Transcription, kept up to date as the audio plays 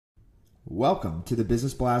Welcome to the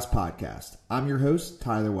Business Blast Podcast. I'm your host,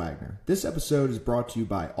 Tyler Wagner. This episode is brought to you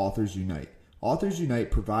by Authors Unite. Authors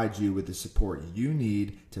Unite provides you with the support you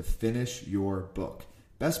need to finish your book.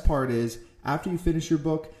 Best part is, after you finish your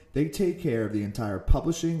book, they take care of the entire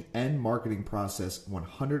publishing and marketing process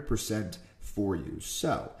 100% for you.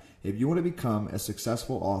 So, if you want to become a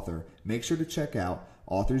successful author, make sure to check out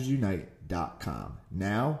authorsunite.com.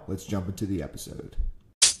 Now, let's jump into the episode.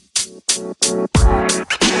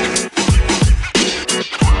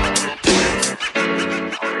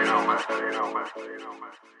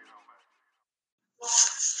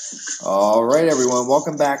 All right, everyone.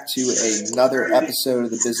 Welcome back to another episode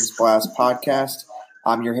of the Business Blast Podcast.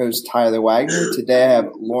 I'm your host, Tyler Wagner. Today I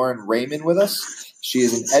have Lauren Raymond with us. She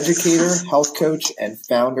is an educator, health coach, and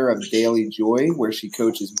founder of Daily Joy, where she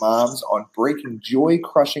coaches moms on breaking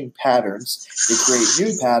joy-crushing patterns to create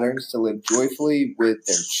new patterns to live joyfully with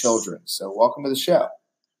their children. So welcome to the show.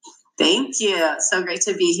 Thank you. So great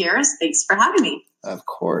to be here. Thanks for having me. Of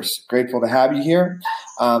course. Grateful to have you here.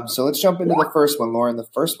 So let's jump into the first one, Lauren. The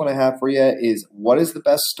first one I have for you is, what is the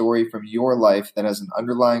best story from your life that has an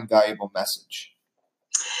underlying valuable message?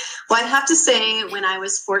 Well, I'd have to say when I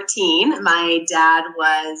was 14, my dad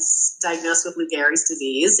was diagnosed with Lou Gehrig's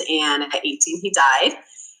disease, and at 18, he died.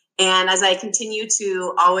 And as I continue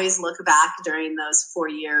to always look back during those 4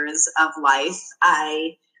 years of life,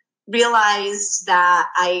 I realized that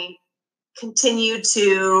I continued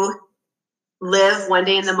to live one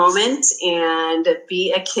day in the moment and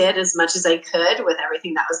be a kid as much as I could with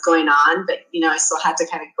everything that was going on. But, I still had to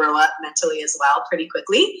kind of grow up mentally as well pretty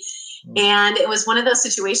quickly. And it was one of those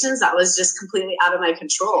situations that was just completely out of my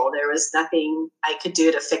control. There was nothing I could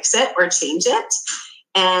do to fix it or change it.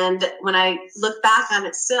 And when I look back on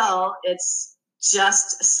it still, it's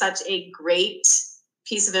just such a great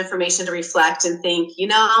piece of information to reflect and think,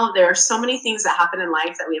 there are so many things that happen in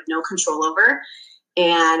life that we have no control over.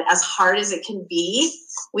 And as hard as it can be,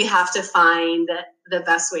 we have to find the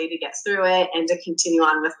best way to get through it and to continue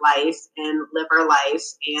on with life and live our life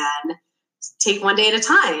and take one day at a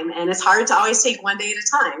time. And it's hard to always take one day at a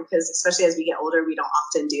time because especially as we get older, we don't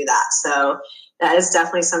often do that. So that is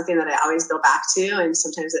definitely something that I always go back to. And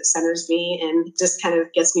sometimes it centers me and just kind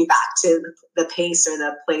of gets me back to the pace or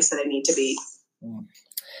the place that I need to be.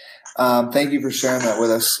 Thank you for sharing that with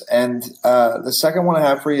us. And the second one I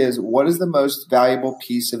have for you is, what is the most valuable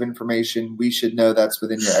piece of information we should know that's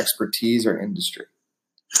within your expertise or industry?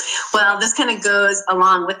 Well, this kind of goes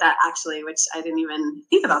along with that, actually, which I didn't even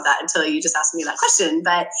think about that until you just asked me that question.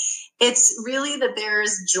 But it's really that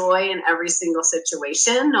there's joy in every single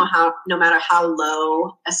situation, no matter how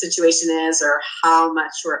low a situation is or how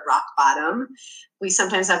much we're at rock bottom. We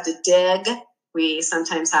sometimes have to dig. We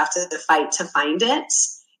sometimes have to fight to find it.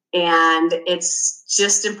 And it's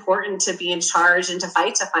just important to be in charge and to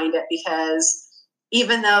fight to find it, because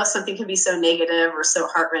even though something can be so negative or so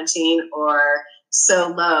heart-wrenching or so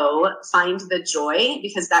low, find the joy,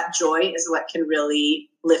 because that joy is what can really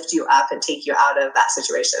lift you up and take you out of that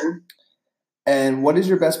situation. And what is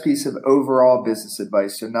your best piece of overall business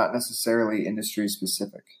advice, so not necessarily industry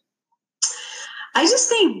specific? I just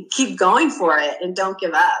think keep going for it and don't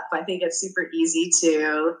give up. I think it's super easy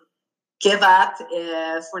to give up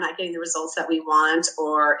if we're not getting the results that we want,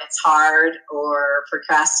 or it's hard, or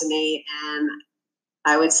procrastinate. And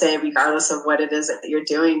I would say, regardless of what it is that you're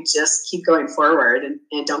doing, just keep going forward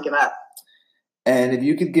and don't give up. And if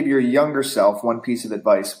you could give your younger self one piece of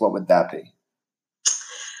advice, what would that be?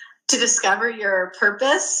 To discover your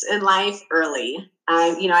purpose in life early.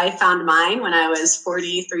 I found mine when I was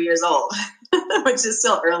 43 years old, which is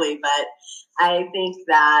still early, but I think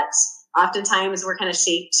that oftentimes we're kind of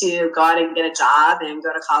shaped to go out and get a job and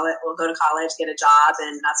go to college. We'll go to college, get a job,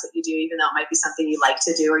 and that's what you do, even though it might be something you like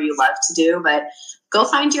to do or you love to do. But go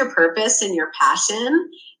find your purpose and your passion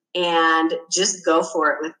and just go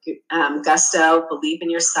for it with gusto, believe in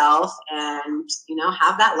yourself, and,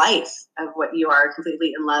 have that life of what you are,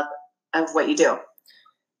 completely in love of what you do.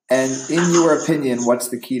 And in your opinion, what's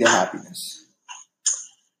the key to happiness?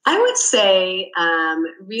 I would say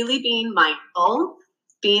really being mindful,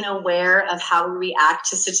 being aware of how we react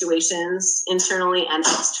to situations internally and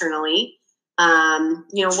externally.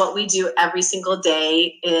 What we do every single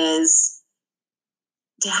day is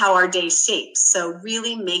how our day shapes. So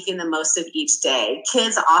really making the most of each day.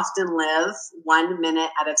 Kids often live 1 minute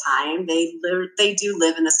at a time. They do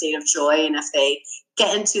live in the state of joy. And if they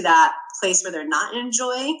get into that place where they're not in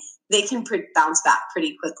joy, they can bounce back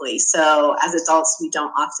pretty quickly. So as adults, we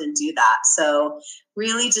don't often do that. So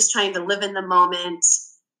really just trying to live in the moment,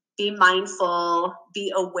 be mindful,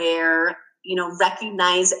 be aware,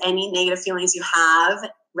 recognize any negative feelings you have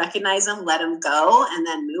recognize them, let them go, and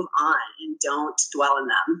then move on and don't dwell in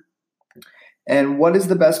them. And what is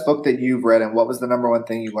the best book that you've read, and what was the number one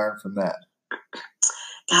thing you learned from that?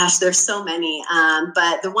 Gosh, there's so many.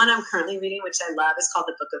 But the one I'm currently reading, which I love, is called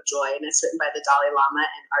The Book of Joy, and it's written by the Dalai Lama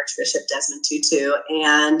and Archbishop Desmond Tutu.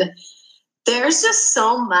 And there's just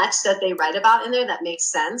so much that they write about in there that makes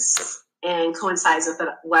sense and coincides with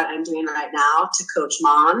what I'm doing right now to coach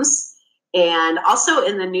moms. And also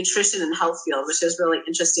in the nutrition and health field, which is really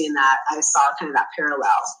interesting that I saw kind of that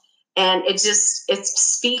parallel. And it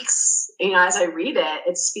speaks, as I read it,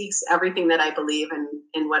 it speaks everything that I believe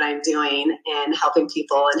in what I'm doing and helping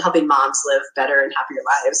people and helping moms live better and happier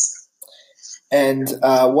lives. And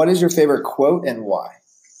what is your favorite quote and why?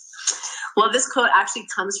 Well, this quote actually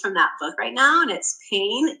comes from that book right now, and it's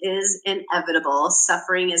pain is inevitable,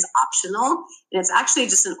 suffering is optional. And it's actually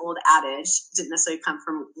just an old adage. It didn't necessarily come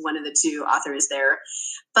from one of the two authors there.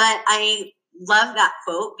 But I love that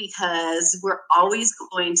quote because we're always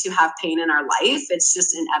going to have pain in our life. It's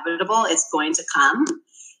just inevitable. It's going to come.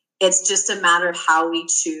 It's just a matter of how we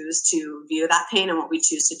choose to view that pain and what we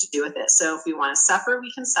choose to do with it. So if we want to suffer,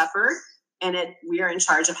 we can suffer. And we are in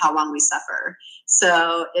charge of how long we suffer.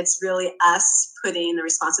 So it's really us putting the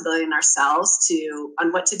responsibility on ourselves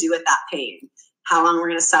on what to do with that pain, how long we're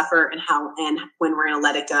going to suffer, and when we're going to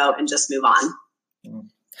let it go and just move on.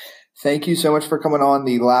 Thank you so much for coming on.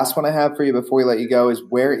 The last one I have for you before we let you go is,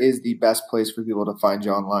 where is the best place for people to find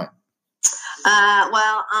you online?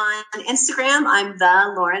 Well, on Instagram, I'm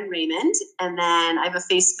the Lauren Raymond, and then I have a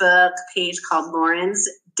Facebook page called Lauren's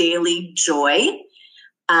Daily Joy.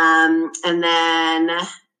 And then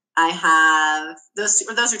I have those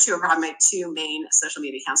are two of my two main social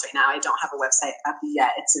media accounts right now. I don't have a website up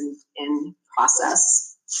yet. It's in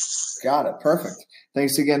process. Got it. Perfect.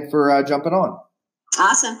 Thanks again for jumping on.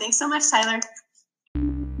 Awesome. Thanks so much, Tyler.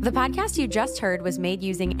 The podcast you just heard was made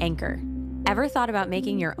using Anchor. Ever thought about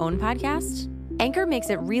making your own podcast? Anchor makes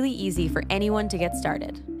it really easy for anyone to get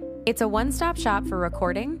started. It's a one-stop shop for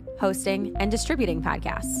recording, hosting, and distributing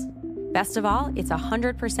podcasts. Best of all, it's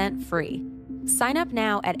 100% free. Sign up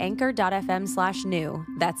now at anchor.fm/new.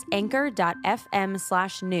 That's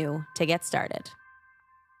anchor.fm/new to get started.